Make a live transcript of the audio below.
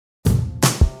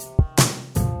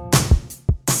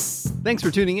Thanks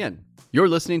for tuning in. You're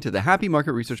listening to the Happy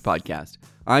Market Research Podcast.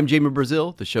 I'm Jamie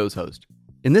Brazil, the show's host.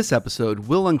 In this episode,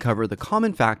 we'll uncover the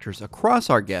common factors across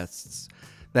our guests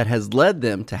that has led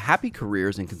them to happy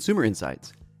careers in consumer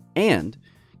insights, and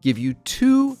give you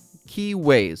 2 key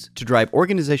ways to drive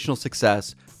organizational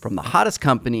success from the hottest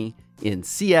company in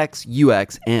CX,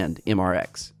 UX, and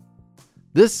MRX.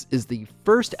 This is the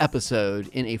first episode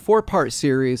in a 4-part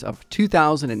series of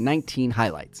 2019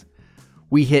 highlights.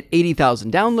 We hit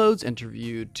 80,000 downloads,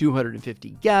 interviewed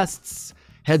 250 guests,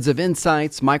 heads of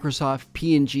insights, Microsoft,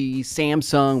 P&G,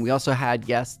 Samsung. We also had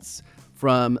guests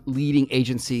from leading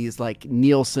agencies like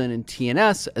Nielsen and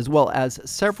TNS, as well as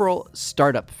several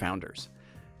startup founders.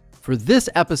 For this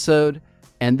episode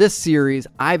and this series,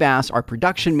 I've asked our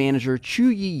production manager,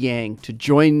 Chu-Yi Yang, to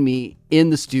join me in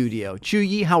the studio.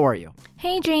 Chu-Yi, how are you?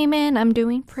 Hey, Jamin, I'm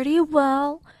doing pretty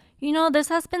well. You know, this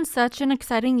has been such an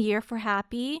exciting year for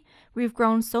Happy. We've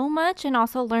grown so much and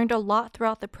also learned a lot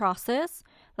throughout the process.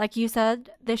 Like you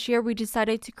said, this year we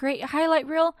decided to create a highlight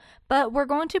reel, but we're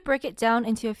going to break it down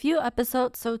into a few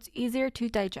episodes so it's easier to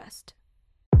digest.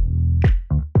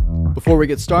 Before we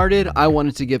get started, I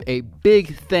wanted to give a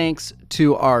big thanks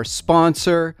to our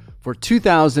sponsor for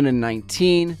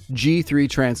 2019, G3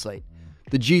 Translate.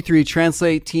 The G3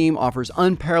 Translate team offers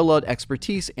unparalleled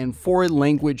expertise in foreign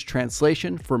language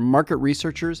translation for market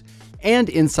researchers and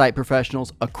insight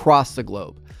professionals across the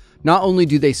globe. Not only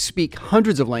do they speak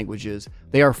hundreds of languages,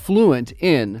 they are fluent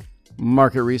in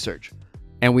market research.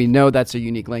 And we know that's a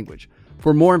unique language.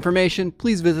 For more information,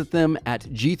 please visit them at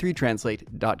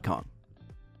g3translate.com.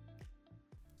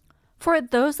 For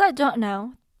those that don't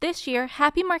know, this year,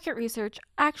 Happy Market Research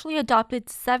actually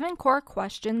adopted 7 core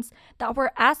questions that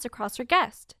were asked across our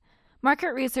guest.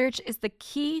 Market research is the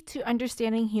key to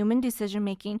understanding human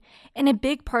decision-making, and a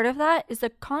big part of that is the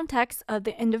context of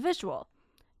the individual.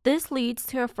 This leads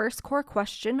to our first core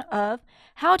question of,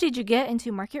 how did you get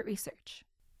into market research?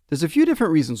 There's a few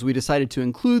different reasons we decided to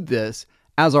include this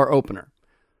as our opener.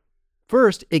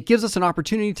 First, it gives us an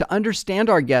opportunity to understand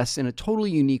our guests in a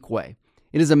totally unique way.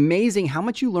 It is amazing how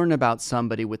much you learn about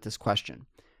somebody with this question.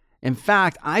 In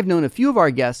fact, I've known a few of our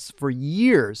guests for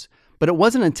years, but it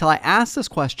wasn't until I asked this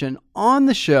question on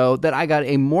the show that I got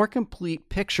a more complete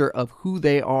picture of who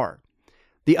they are.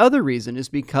 The other reason is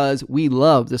because we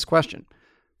love this question.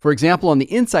 For example, on the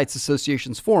Insights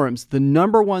Association's forums, the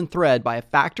number 1 thread by a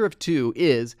factor of 2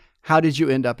 is, how did you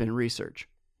end up in research?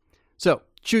 So,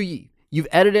 Chu-Yi, you've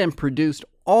edited and produced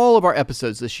all of our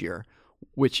episodes this year,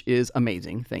 which is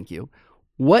amazing. Thank you.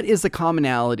 What is the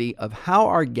commonality of how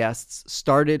our guests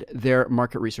started their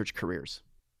market research careers?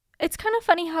 It's kind of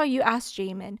funny how you asked,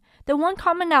 Jamin. The one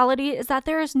commonality is that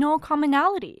there is no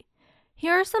commonality.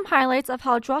 Here are some highlights of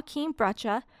how Joachim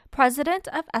Brecha, president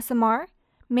of SMR,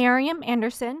 Miriam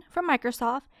Anderson from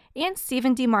Microsoft, and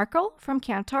Stephen DeMarco from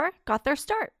Kantar got their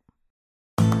start.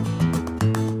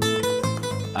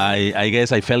 I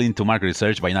guess I fell into market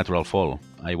research by natural fall.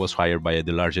 I was hired by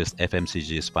the largest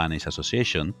FMCG Spanish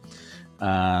association,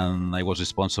 and I was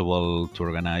responsible to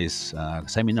organize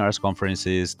seminars,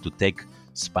 conferences, to take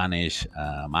Spanish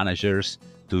managers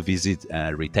to visit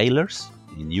retailers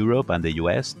in Europe and the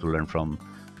US to learn from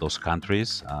those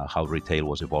countries how retail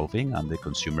was evolving and the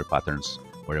consumer patterns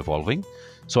were evolving.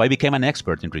 So I became an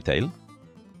expert in retail.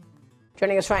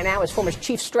 Joining us right now is former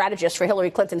chief strategist for Hillary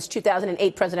Clinton's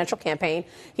 2008 presidential campaign.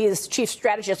 He is chief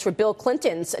strategist for Bill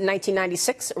Clinton's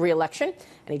 1996 re-election.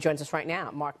 And he joins us right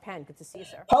now. Mark Penn, good to see you,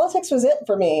 sir. Politics was it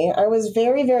for me. I was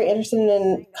very, very interested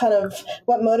in kind of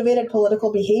what motivated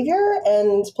political behavior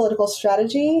and political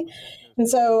strategy. And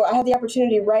so I had the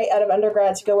opportunity right out of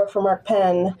undergrad to go work for Mark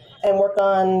Penn and work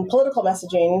on political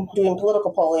messaging, doing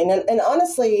political polling. And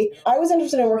honestly, I was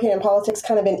interested in working in politics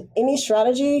kind of in any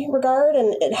strategy regard.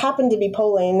 And it happened to be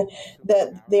polling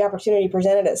that the opportunity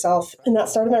presented itself. And that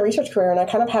started my research career. And I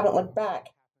kind of haven't looked back.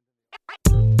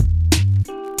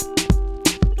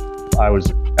 I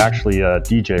was actually a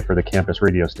DJ for the campus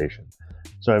radio station.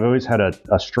 So I've always had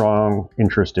a strong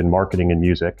interest in marketing and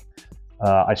music.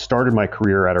 I started my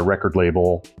career at a record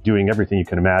label doing everything you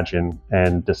can imagine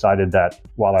and decided that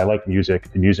while I like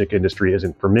music, the music industry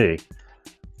isn't for me.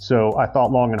 So I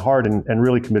thought long and hard and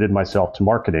really committed myself to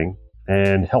marketing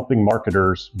and helping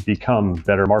marketers become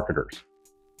better marketers.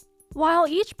 While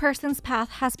each person's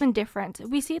path has been different,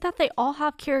 we see that they all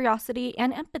have curiosity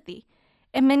and empathy.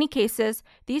 In many cases,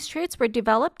 these traits were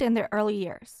developed in their early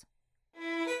years.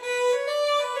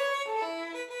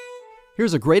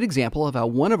 Here's a great example of how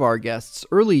one of our guests'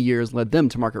 early years led them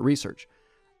to market research.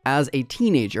 As a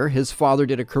teenager, his father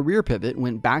did a career pivot and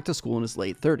went back to school in his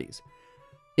late 30s.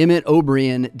 Emmett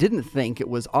O'Brien didn't think it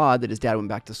was odd that his dad went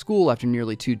back to school after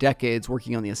nearly 2 decades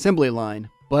working on the assembly line,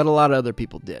 but a lot of other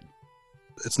people did.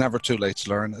 It's never too late to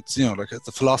learn. It's, like it's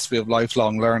the philosophy of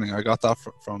lifelong learning. I got that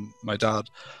from my dad,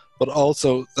 but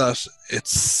also that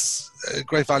it's a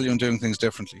great value in doing things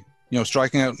differently.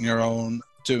 Striking out on your own,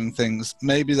 doing things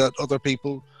maybe that other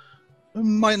people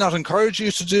might not encourage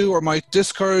you to do or might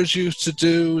discourage you to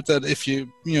do, that if you,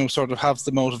 sort of have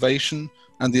the motivation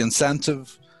and the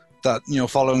incentive, that,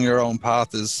 following your own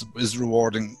path is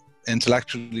rewarding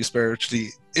intellectually, spiritually,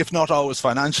 if not always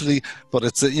financially, but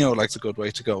it's a good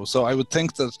way to go. So I would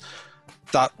think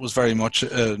that was very much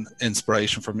an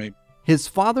inspiration for me. His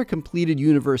father completed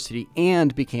university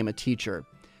and became a teacher.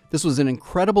 This was an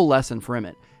incredible lesson for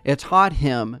Emmett. It taught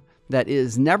him that it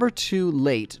is never too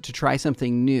late to try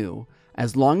something new,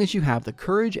 as long as you have the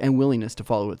courage and willingness to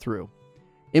follow it through.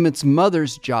 Emmett's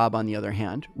mother's job, on the other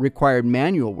hand, required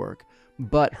manual work,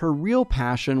 but her real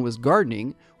passion was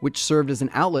gardening, which served as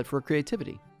an outlet for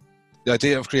creativity. The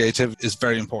idea of creative is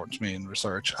very important to me in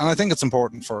research. And I think it's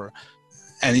important for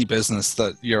any business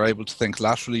that you're able to think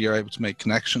laterally, you're able to make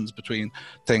connections between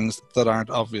things that aren't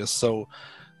obvious. So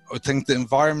I think the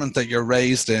environment that you're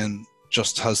raised in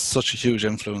just has such a huge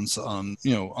influence on,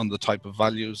 on the type of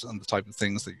values and the type of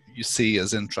things that you see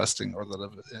as interesting or that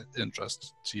have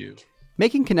interest to you.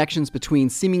 Making connections between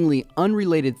seemingly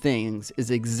unrelated things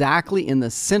is exactly in the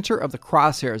center of the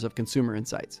crosshairs of consumer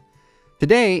insights.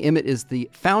 Today, Emmett is the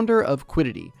founder of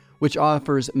Quiddity, which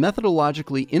offers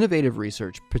methodologically innovative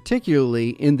research, particularly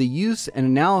in the use and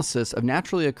analysis of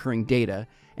naturally occurring data,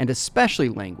 and especially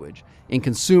language, in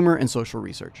consumer and social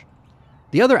research.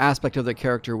 The other aspect of their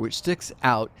character which sticks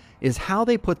out is how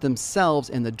they put themselves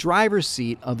in the driver's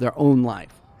seat of their own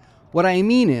life. What I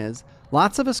mean is,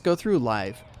 lots of us go through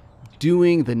life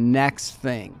doing the next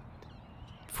thing.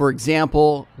 For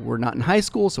example, we're not in high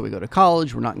school, so we go to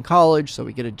college. We're not in college, so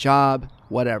we get a job,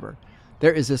 whatever.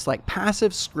 There is this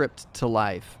passive script to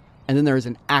life, and then there is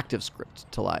an active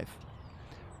script to life.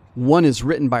 One is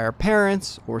written by our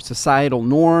parents or societal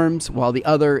norms, while the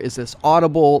other is this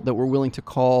audible that we're willing to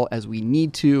call as we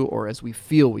need to or as we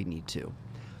feel we need to.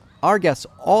 Our guests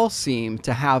all seem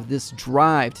to have this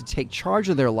drive to take charge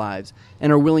of their lives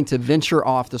and are willing to venture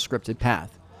off the scripted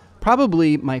path.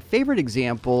 Probably my favorite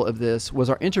example of this was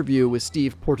our interview with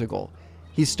Steve Portugal.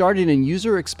 He started in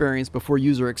user experience before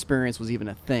user experience was even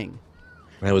a thing.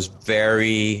 I was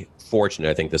very fortunate.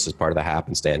 I think this is part of the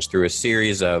happenstance through a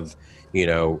series of,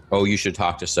 you should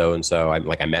talk to so-and-so.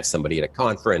 I met somebody at a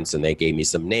conference and they gave me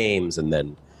some names, and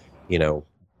then,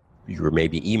 you were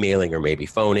maybe emailing or maybe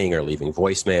phoning or leaving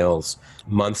voicemails.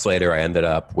 Months later, I ended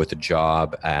up with a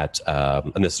job at,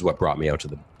 and this is what brought me out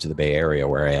to the Bay Area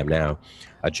where I am now,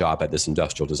 a job at this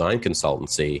industrial design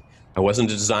consultancy. I wasn't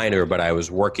a designer, but I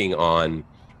was working on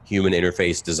human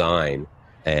interface design.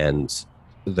 And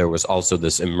there was also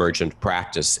this emergent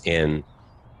practice in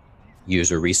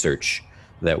user research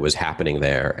that was happening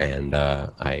there. And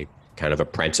I kind of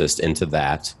apprenticed into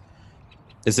that.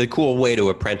 It's a cool way to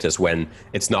apprentice when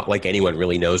it's not like anyone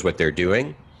really knows what they're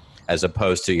doing, as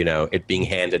opposed to, it being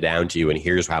handed down to you and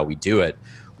here's how we do it.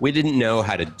 We didn't know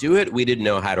how to do it. We didn't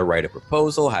know how to write a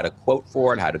proposal, how to quote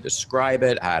for it, how to describe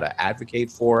it, how to advocate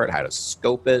for it, how to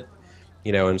scope it,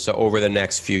 and so over the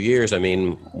next few years,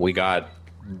 we got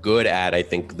good at, I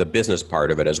think, the business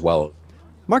part of it as well.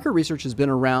 Market research has been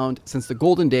around since the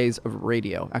golden days of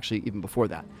radio, actually even before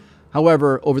that.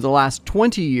 However, over the last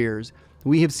 20 years,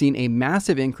 we have seen a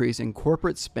massive increase in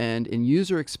corporate spend in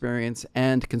user experience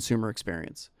and consumer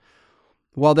experience.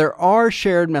 While there are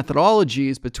shared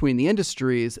methodologies between the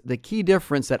industries, the key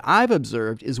difference that I've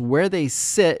observed is where they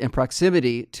sit in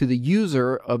proximity to the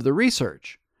user of the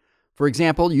research. For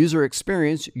example, user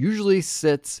experience usually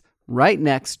sits right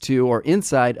next to or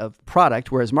inside of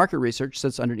product, whereas market research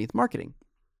sits underneath marketing.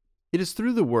 It is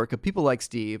through the work of people like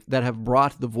Steve that have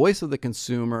brought the voice of the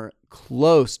consumer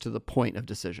close to the point of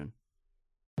decision.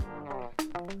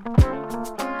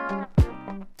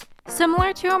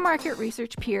 Similar to our market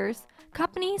research peers,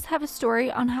 companies have a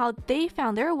story on how they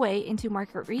found their way into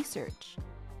market research.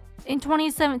 In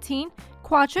 2017,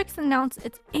 Qualtrics announced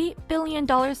its $8 billion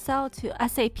sale to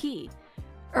SAP.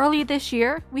 Early this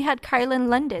year, we had Kylan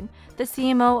London, the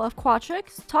CMO of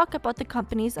Qualtrics, talk about the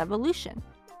company's evolution.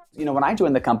 When I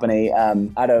joined the company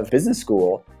out of business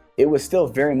school, it was still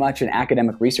very much an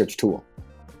academic research tool.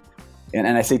 And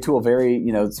I say tool very,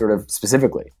 sort of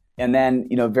specifically. And then,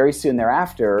 very soon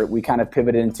thereafter, we kind of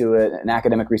pivoted into an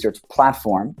academic research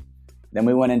platform. Then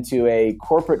we went into a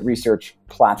corporate research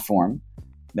platform.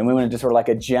 Then we went into sort of like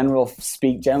a generally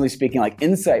speaking, like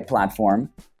insight platform,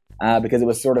 because it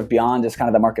was sort of beyond just kind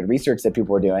of the market research that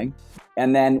people were doing.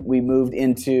 And then we moved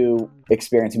into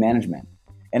experience management.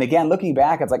 And again, looking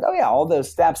back, it's like, oh yeah, all those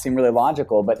steps seem really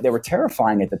logical, but they were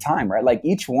terrifying at the time, right? Like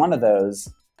each one of those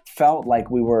felt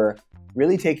like we were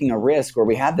really taking a risk where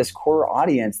we had this core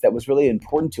audience that was really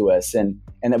important to us and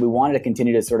that we wanted to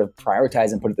continue to sort of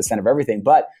prioritize and put at the center of everything.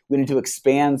 But we need to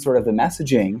expand sort of the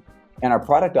messaging and our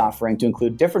product offering to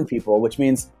include different people, which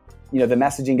means, the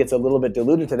messaging gets a little bit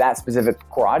diluted to that specific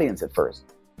core audience at first.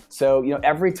 So,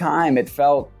 every time it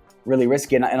felt really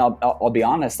risky. And I'll be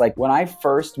honest, like when I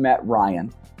first met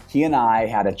Ryan, he and I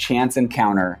had a chance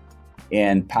encounter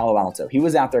in Palo Alto. He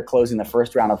was out there closing the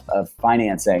first round of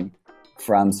financing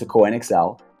from Sequoia and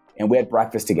Excel, and we had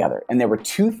breakfast together. And there were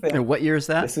two things. And what year is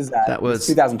that? That was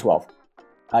 2012.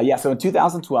 So in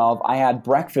 2012, I had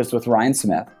breakfast with Ryan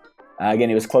Smith. Again,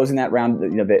 he was closing that round,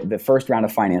 the first round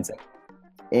of financing.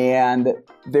 And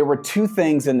there were two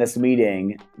things in this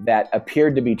meeting that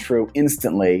appeared to be true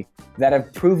instantly that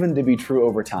have proven to be true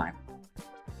over time.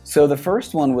 So the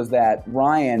first one was that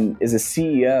Ryan, as a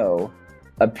CEO,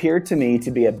 appeared to me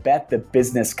to be a bet the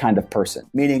business kind of person,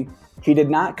 meaning he did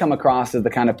not come across as the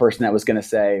kind of person that was going to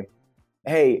say,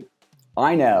 hey,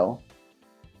 I know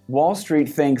Wall Street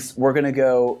thinks we're going to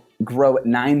go grow at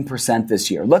 9%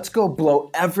 this year. Let's go blow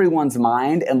everyone's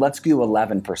mind and let's do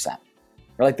 11%.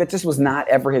 Or like that just was not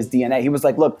ever his DNA. He was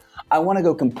like, look, I want to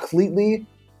go completely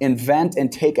invent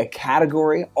and take a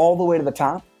category all the way to the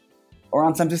top, or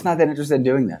else I'm just not that interested in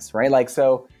doing this, right? Like,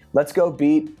 so let's go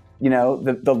beat,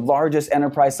 the largest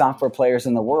enterprise software players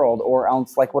in the world, or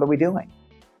else like, what are we doing?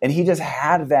 And he just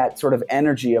had that sort of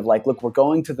energy of like, look, we're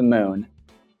going to the moon.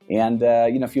 And,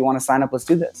 if you want to sign up, let's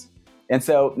do this. And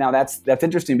so now that's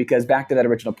interesting because back to that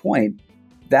original point,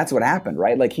 that's what happened,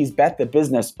 right? Like he's bet the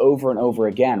business over and over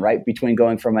again, right? Between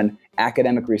going from an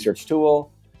academic research tool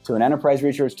to an enterprise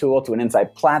research tool to an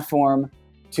insight platform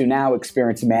to now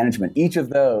experience management. Each of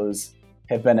those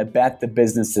have been a bet the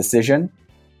business decision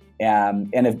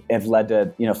and have led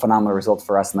to, phenomenal results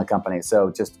for us in the company. So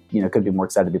just, could be more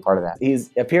excited to be part of that.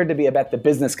 He's appeared to be a bet the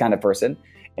business kind of person.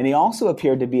 And he also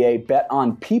appeared to be a bet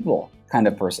on people kind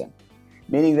of person,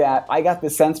 meaning that I got the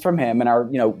sense from him in our,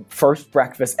 first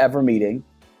breakfast ever meeting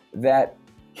that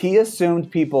he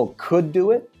assumed people could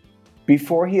do it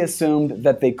before he assumed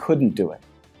that they couldn't do it.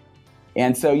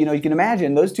 And so, you can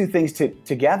imagine those two things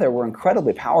together were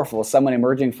incredibly powerful as someone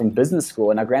emerging from business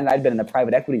school. And now, granted, I'd been in the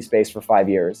private equity space for 5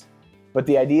 years, but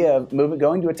the idea of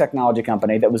going to a technology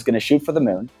company that was going to shoot for the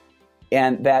moon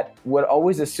and that would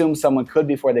always assume someone could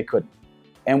before they couldn't.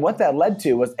 And what that led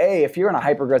to was, if you're in a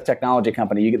hyper-growth technology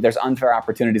company, there's unfair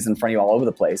opportunities in front of you all over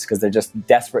the place because they're just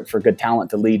desperate for good talent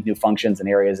to lead new functions and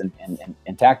areas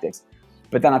and tactics.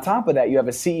 But then on top of that, you have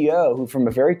a CEO who, from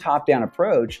a very top-down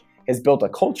approach, has built a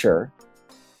culture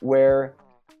where,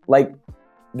 like,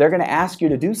 they're going to ask you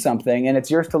to do something and it's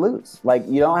yours to lose. Like,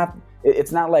 you don't have,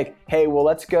 it's not like, hey, well,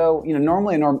 let's go.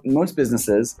 Normally in most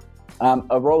businesses,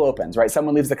 a role opens, right?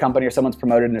 Someone leaves the company or someone's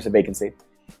promoted and there's a vacancy.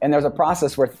 And there's a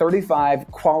process where 35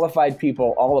 qualified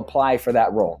people all apply for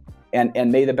that role, and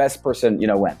may the best person,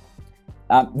 win.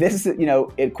 This is, at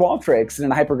Qualtrics and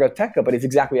in a hypergrowth tech company, it's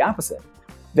exactly the opposite.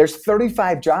 There's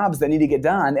 35 jobs that need to get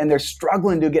done, and they're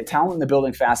struggling to get talent in the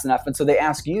building fast enough, and so they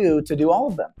ask you to do all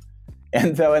of them.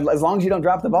 And so, as long as you don't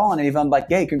drop the ball on any of them, like,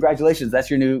 hey, congratulations, that's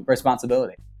your new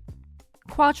responsibility.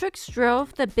 Qualtrics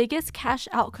drove the biggest cash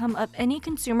outcome of any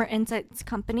consumer insights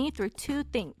company through two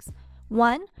things.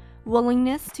 One,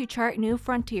 willingness to chart new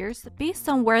frontiers based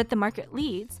on where the market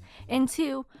leads, and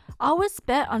two, always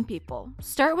bet on people.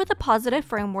 Start with a positive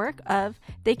framework of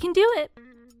they can do it.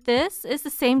 This is the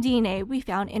same DNA we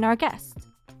found in our guests.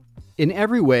 In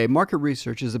every way, market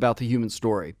research is about the human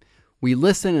story. We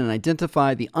listen and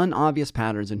identify the unobvious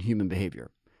patterns in human behavior.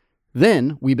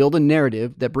 Then we build a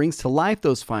narrative that brings to life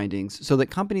those findings so that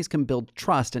companies can build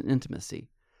trust and intimacy.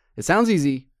 It sounds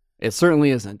easy. It certainly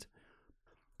isn't.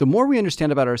 The more we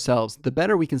understand about ourselves, the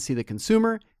better we can see the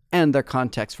consumer and their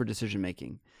context for decision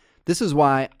making. This is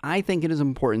why I think it is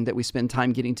important that we spend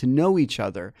time getting to know each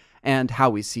other and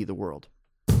how we see the world.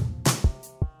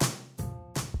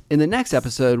 In the next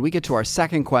episode, we get to our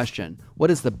second question. What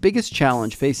is the biggest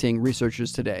challenge facing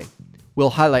researchers today? We'll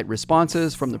highlight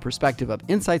responses from the perspective of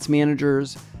insights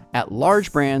managers at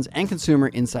large brands and consumer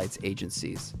insights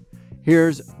agencies.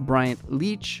 Here's Bryant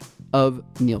Leach of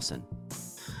Nielsen.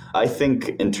 I think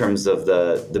in terms of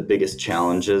the biggest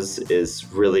challenges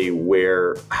is really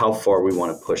how far we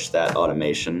want to push that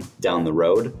automation down the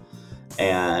road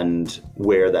and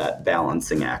where that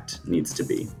balancing act needs to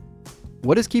be.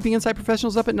 What is keeping insight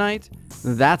professionals up at night?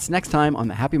 That's next time on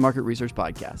the Happy Market Research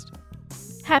Podcast.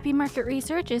 Happy Market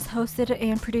Research is hosted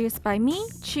and produced by me,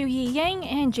 Chuyi Yang,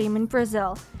 and Jamin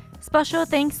Brazil. Special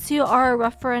thanks to our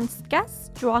reference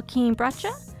guest, Joaquin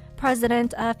Bracha,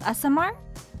 President of SMR,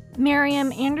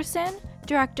 Miriam Anderson,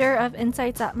 Director of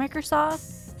Insights at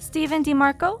Microsoft, Stephen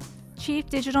DeMarco, Chief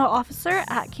Digital Officer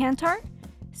at Kantar,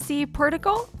 C.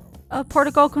 Portigal of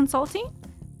Portigal Consulting,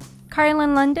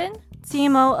 Carlin London,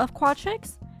 CMO of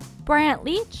Qualtrics, Bryant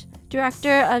Leach,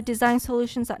 Director of Design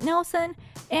Solutions at Nielsen,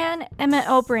 and Emmett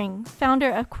Obring,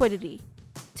 founder of Quiddity.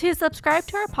 To subscribe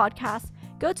to our podcast,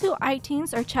 go to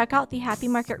iTunes or check out the Happy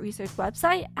Market Research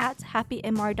website at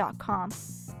happymr.com.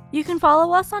 You can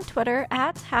follow us on Twitter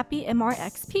at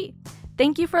happymrxp.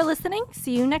 Thank you for listening.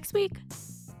 See you next week.